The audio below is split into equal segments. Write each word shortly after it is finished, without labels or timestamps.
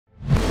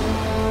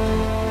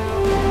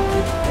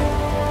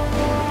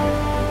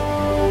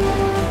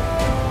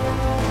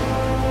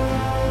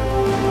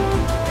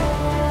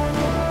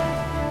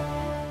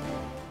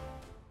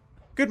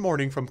Good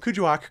morning from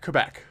Kuujjuaq,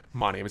 Quebec.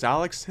 My name is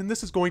Alex, and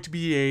this is going to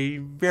be a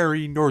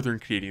very northern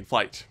Canadian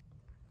flight.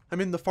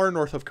 I'm in the far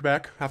north of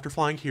Quebec after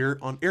flying here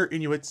on Air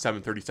Inuit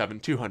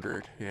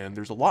 737-200, and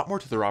there's a lot more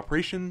to their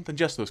operation than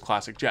just those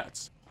classic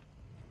jets.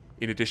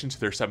 In addition to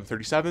their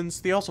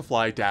 737s, they also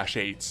fly Dash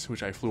 8s,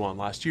 which I flew on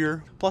last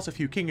year, plus a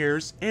few King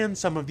Airs, and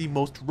some of the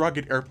most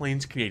rugged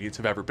airplanes Canadians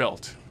have ever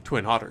built,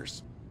 Twin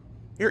Otters.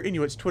 Air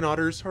Inuit's Twin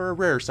Otters are a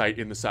rare sight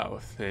in the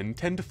south, and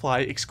tend to fly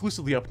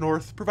exclusively up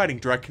north, providing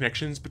direct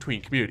connections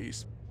between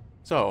communities.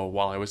 So,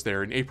 while I was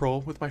there in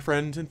April with my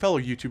friend and fellow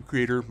YouTube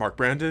creator Mark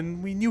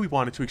Brandon, we knew we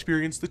wanted to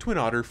experience the Twin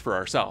Otter for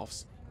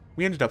ourselves.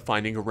 We ended up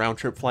finding a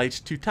round-trip flight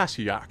to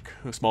Tasiujaq,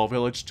 a small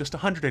village just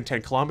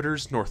 110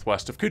 kilometers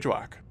northwest of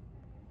Kuujjuaq.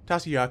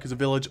 Tasiujaq is a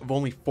village of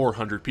only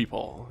 400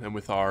 people, and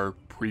with our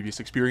previous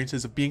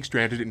experiences of being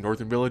stranded in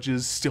northern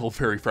villages still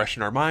very fresh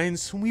in our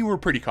minds, we were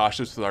pretty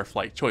cautious with our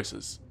flight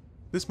choices.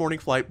 This morning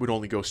flight would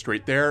only go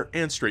straight there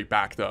and straight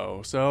back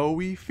though, so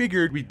we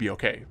figured we'd be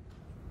okay.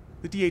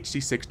 The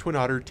DHC-6 Twin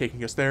Otter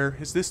taking us there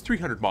is this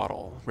 300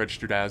 model,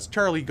 registered as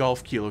Charlie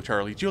Golf Kilo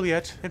Charlie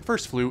Juliet, and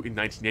first flew in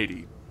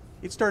 1980.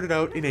 It started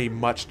out in a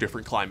much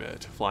different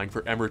climate, flying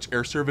for Emirates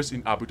Air Service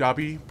in Abu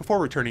Dhabi before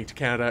returning to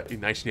Canada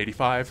in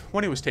 1985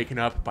 when it was taken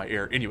up by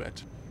Air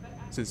Inuit.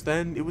 Since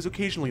then, it was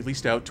occasionally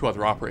leased out to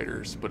other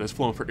operators, but has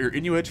flown for Air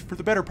Inuit for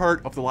the better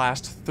part of the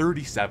last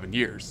 37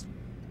 years.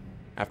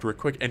 After a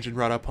quick engine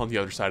run-up on the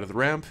other side of the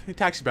ramp, it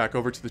taxied back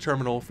over to the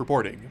terminal for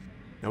boarding.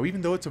 Now,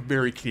 even though it's a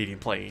very Canadian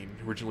plane,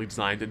 originally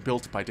designed and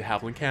built by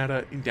Havilland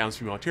Canada in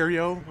downstream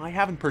Ontario, I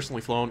haven't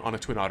personally flown on a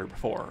Twin Otter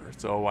before,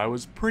 so I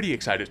was pretty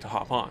excited to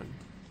hop on.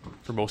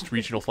 For most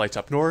regional flights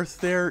up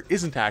north, there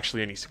isn't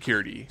actually any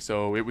security,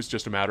 so it was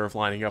just a matter of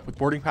lining up with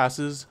boarding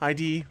passes,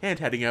 ID, and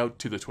heading out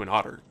to the Twin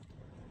Otter.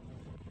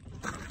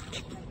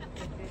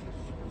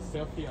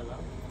 Selfie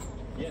allowed?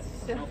 Yes,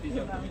 selfie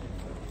allowed.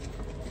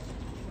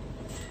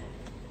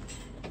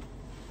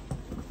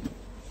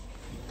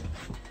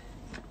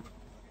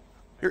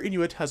 Air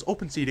Inuit has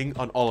open seating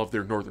on all of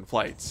their northern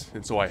flights,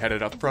 and so I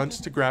headed up front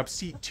to grab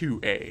seat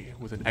 2A,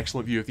 with an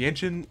excellent view of the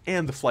engine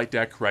and the flight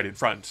deck right in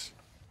front.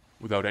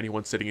 Without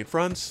anyone sitting in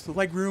front, the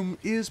legroom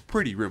is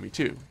pretty roomy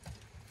too.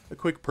 A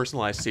quick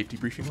personalized safety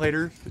briefing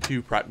later, the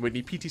two Pratt and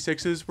Whitney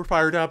PT-6s were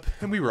fired up,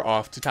 and we were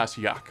off to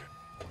Tasiujaq.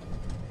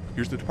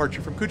 Here's the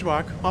departure from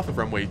Kuujjuaq off of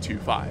runway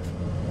 25.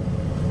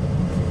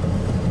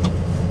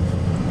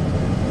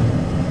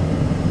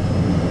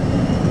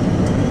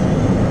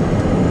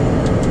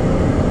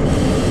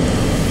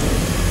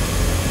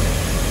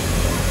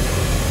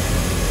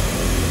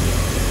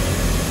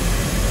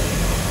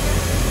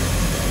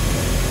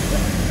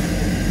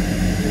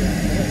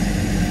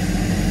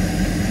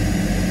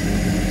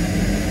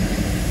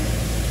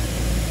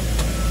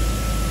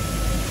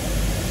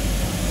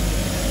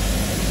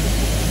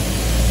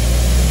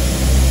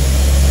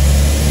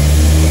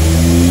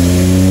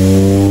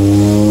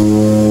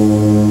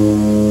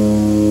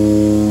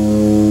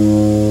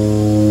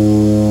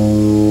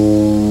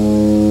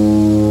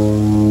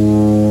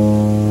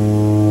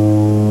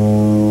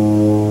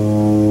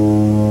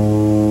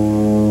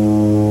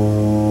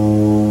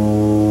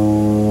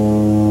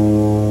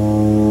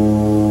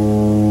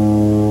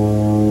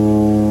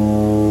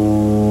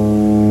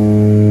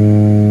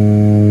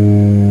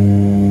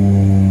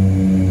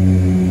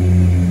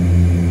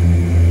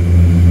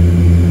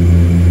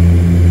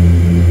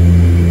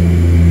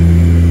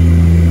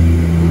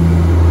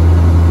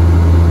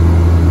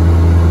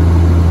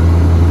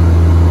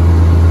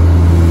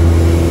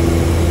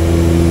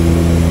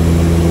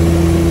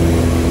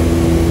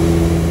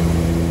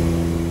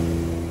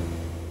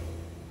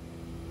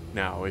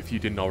 Now, if you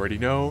didn't already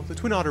know, the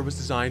Twin Otter was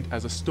designed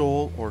as a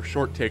STOL, or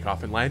short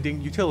takeoff and landing,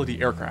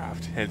 utility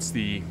aircraft, hence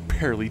the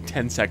barely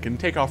 10-second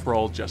takeoff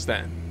roll just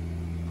then.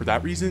 For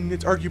that reason,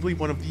 it's arguably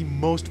one of the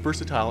most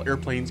versatile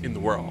airplanes in the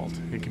world,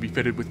 and can be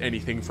fitted with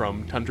anything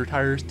from tundra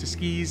tires to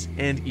skis,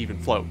 and even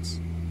floats.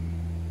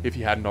 If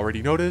you hadn't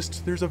already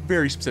noticed, there's a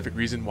very specific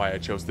reason why I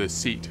chose this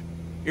seat.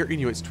 Air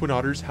Inuit's Twin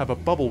Otters have a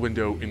bubble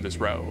window in this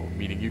row,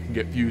 meaning you can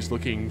get views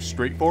looking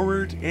straight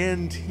forward,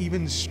 and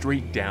even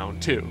straight down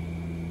too.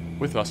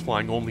 With us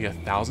flying only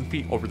 1,000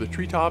 feet over the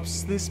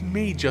treetops, this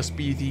may just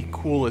be the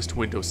coolest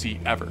window seat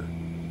ever.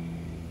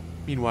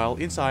 Meanwhile,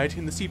 inside,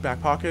 in the seat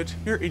back pocket,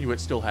 Air Inuit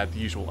still had the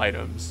usual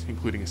items,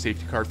 including a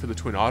safety card for the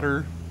Twin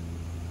Otter,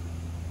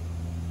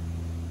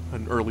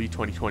 an early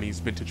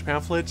 2020s vintage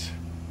pamphlet,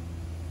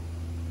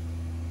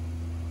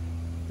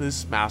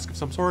 this mask of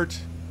some sort,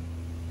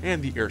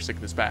 and the air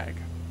sickness bag.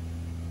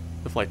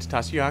 The flight to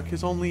Tasiujaq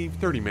is only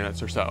 30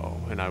 minutes or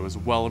so, and I was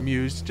well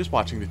amused just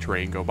watching the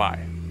terrain go by.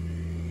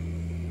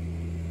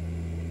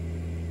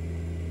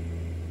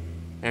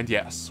 And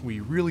yes, we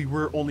really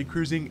were only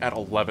cruising at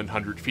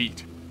 1,100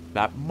 feet.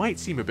 That might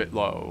seem a bit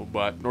low,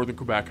 but Northern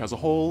Quebec as a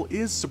whole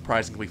is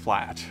surprisingly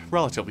flat,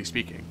 relatively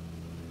speaking.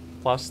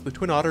 Plus, the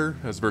Twin Otter,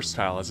 as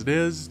versatile as it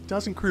is,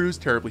 doesn't cruise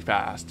terribly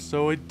fast,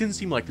 so it didn't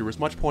seem like there was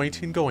much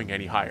point in going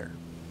any higher.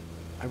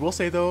 I will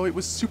say though, it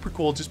was super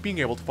cool just being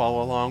able to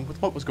follow along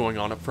with what was going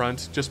on up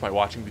front just by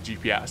watching the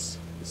GPS.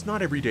 It's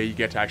not every day you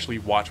get to actually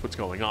watch what's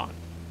going on.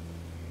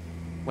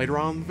 Later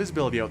on, the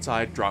visibility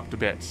outside dropped a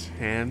bit,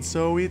 and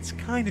so it's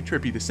kinda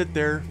trippy to sit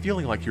there,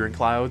 feeling like you're in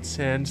clouds,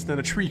 and then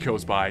a tree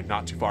goes by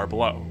not too far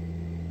below.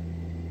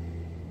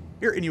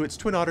 Air Inuit's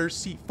Twin Otters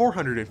seat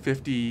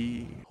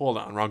 450... hold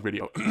on, wrong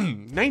video.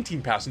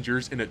 19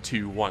 passengers in a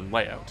 2-1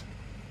 layout.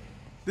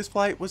 This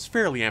flight was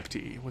fairly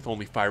empty, with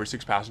only 5 or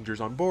 6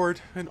 passengers on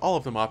board, and all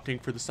of them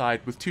opting for the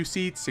side with 2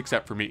 seats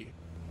except for me.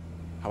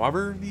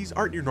 However, these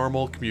aren't your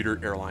normal commuter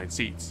airline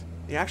seats.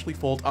 They actually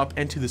fold up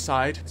and to the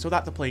side so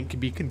that the plane can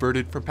be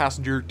converted from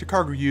passenger to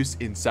cargo use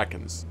in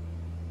seconds.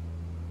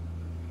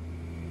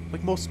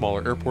 Like most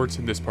smaller airports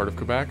in this part of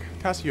Quebec,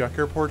 Tasiujaq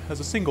Airport has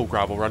a single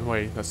gravel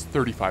runway that's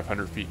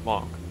 3,500 feet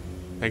long.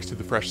 Thanks to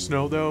the fresh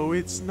snow though,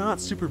 it's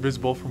not super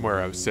visible from where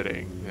I was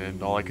sitting,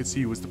 and all I could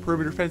see was the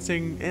perimeter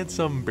fencing and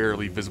some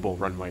barely visible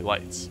runway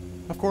lights.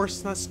 Of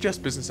course, that's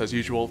just business as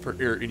usual for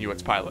Air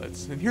Inuit's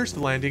pilots, and here's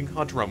the landing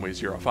onto runway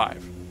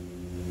 05.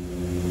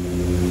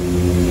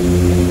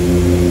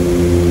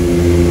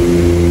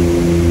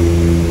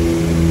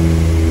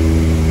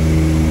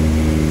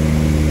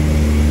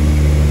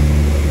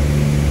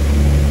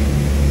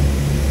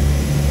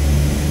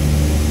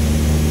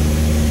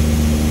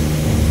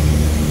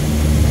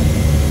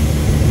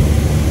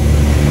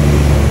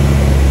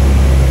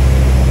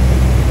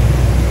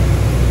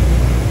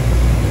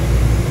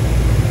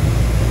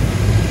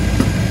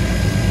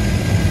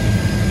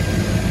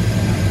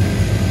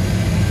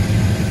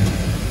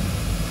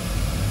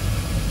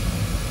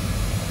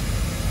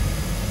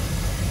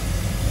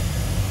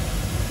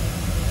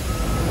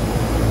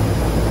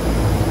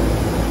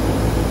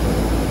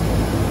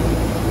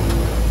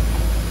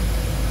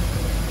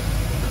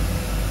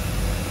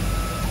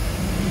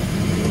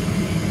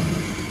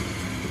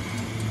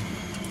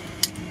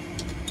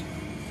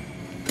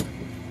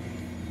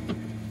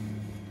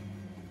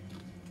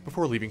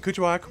 Before leaving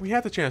Kuujjuaq, we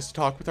had the chance to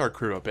talk with our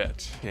crew a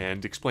bit,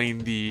 and explain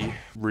the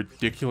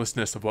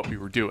ridiculousness of what we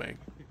were doing.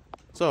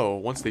 So,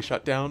 once they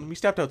shut down, we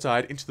stepped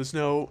outside into the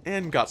snow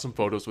and got some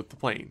photos with the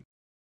plane.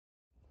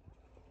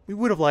 We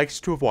would have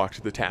liked to have walked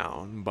to the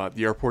town, but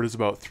the airport is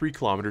about 3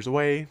 kilometers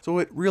away, so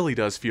it really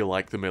does feel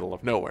like the middle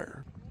of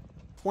nowhere.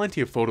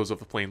 Plenty of photos of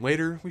the plane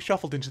later, we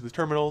shuffled into the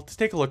terminal to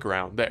take a look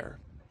around there.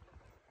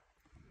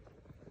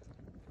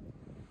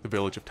 The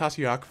village of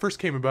Tasiujaq first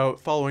came about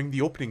following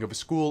the opening of a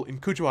school in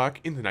Kuujjuaq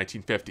in the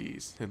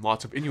 1950s, and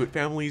lots of Inuit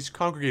families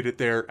congregated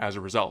there as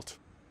a result.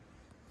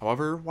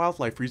 However,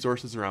 wildlife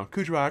resources around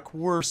Kuujjuaq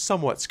were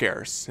somewhat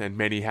scarce, and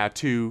many had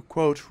to,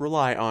 quote,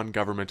 rely on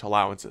government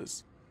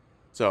allowances.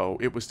 So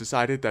it was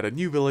decided that a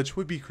new village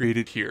would be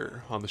created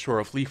here, on the shore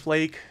of Leaf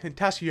Lake, and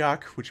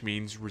Tasiujaq, which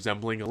means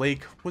resembling a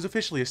lake, was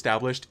officially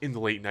established in the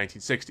late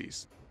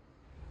 1960s.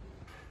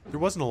 There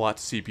wasn't a lot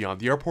to see beyond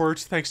the airport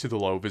thanks to the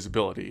low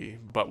visibility,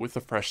 but with the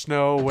fresh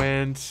snow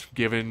and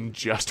given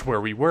just where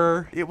we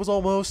were, it was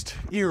almost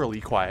eerily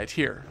quiet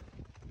here.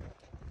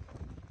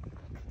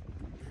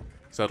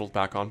 Settled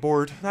back on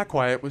board, that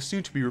quiet was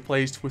soon to be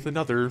replaced with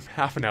another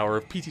half an hour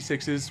of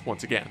PT6s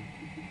once again.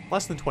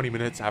 Less than 20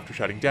 minutes after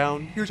shutting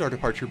down, here's our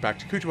departure back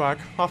to Kuujjuaq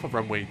off of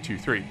runway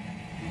 23.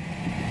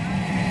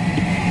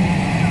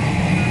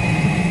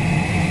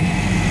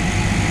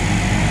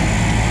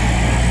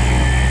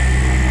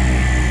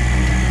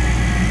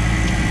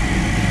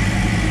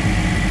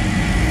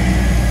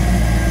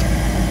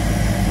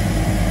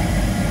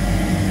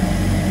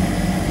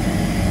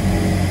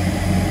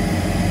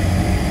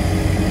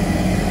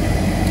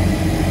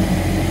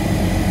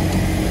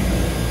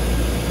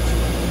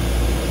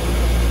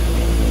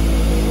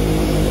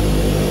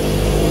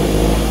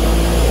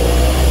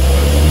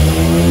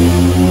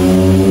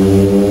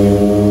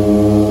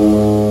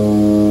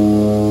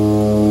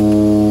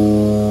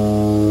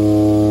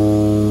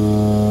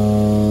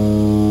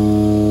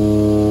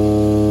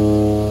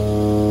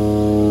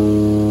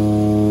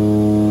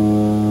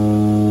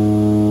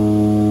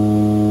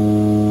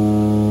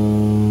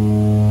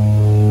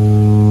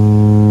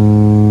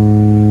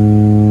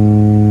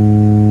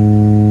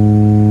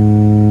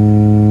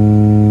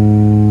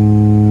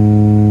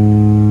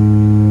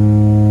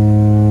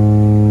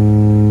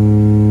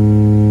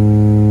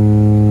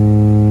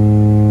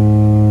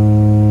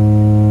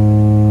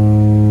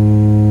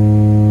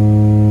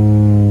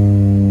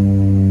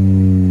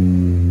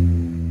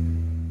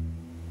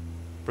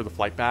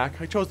 Flight back,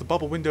 I chose the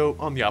bubble window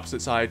on the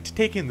opposite side to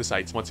take in the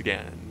sights once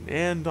again,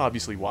 and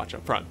obviously watch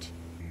up front.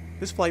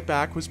 This flight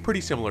back was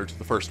pretty similar to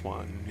the first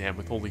one, and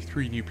with only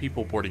 3 new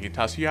people boarding in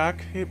Tasiujaq,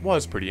 it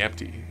was pretty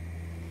empty.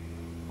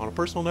 On a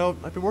personal note,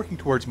 I've been working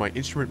towards my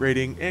instrument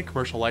rating and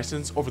commercial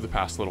license over the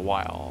past little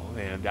while,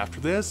 and after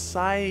this,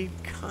 I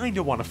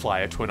kinda want to fly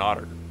a Twin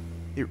Otter.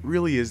 It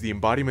really is the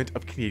embodiment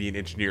of Canadian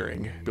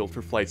engineering, built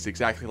for flights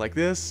exactly like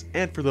this,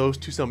 and for those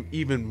to some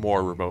even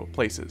more remote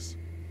places.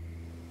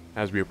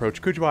 As we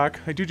approach Kuujjuaq,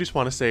 I do just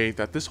want to say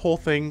that this whole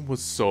thing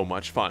was so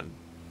much fun.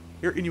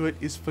 Air Inuit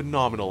is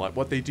phenomenal at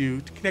what they do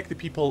to connect the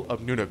people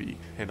of Nunavik,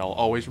 and I'll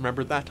always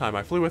remember that time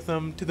I flew with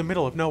them to the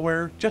middle of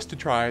nowhere just to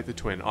try the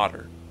Twin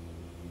Otter.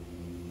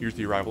 Here's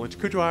the arrival into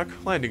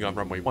Kuujjuaq, landing on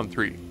runway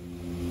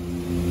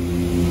 13.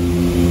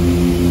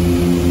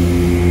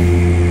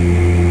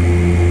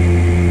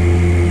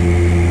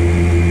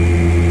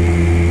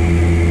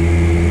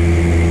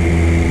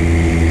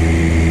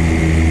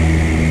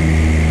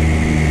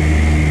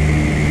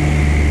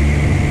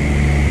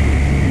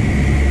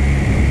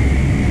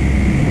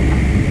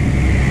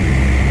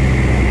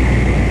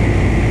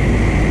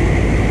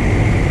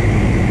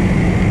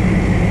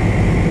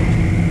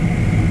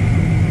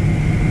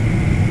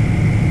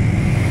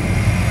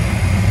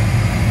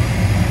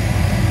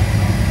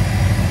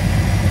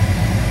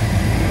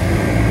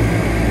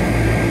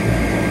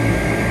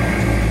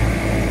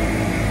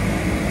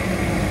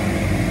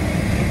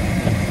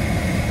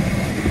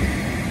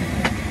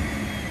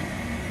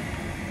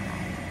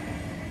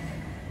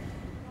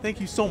 thank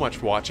you so much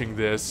for watching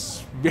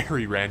this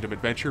very random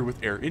adventure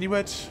with Air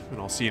Inuit, and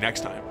I'll see you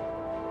next time.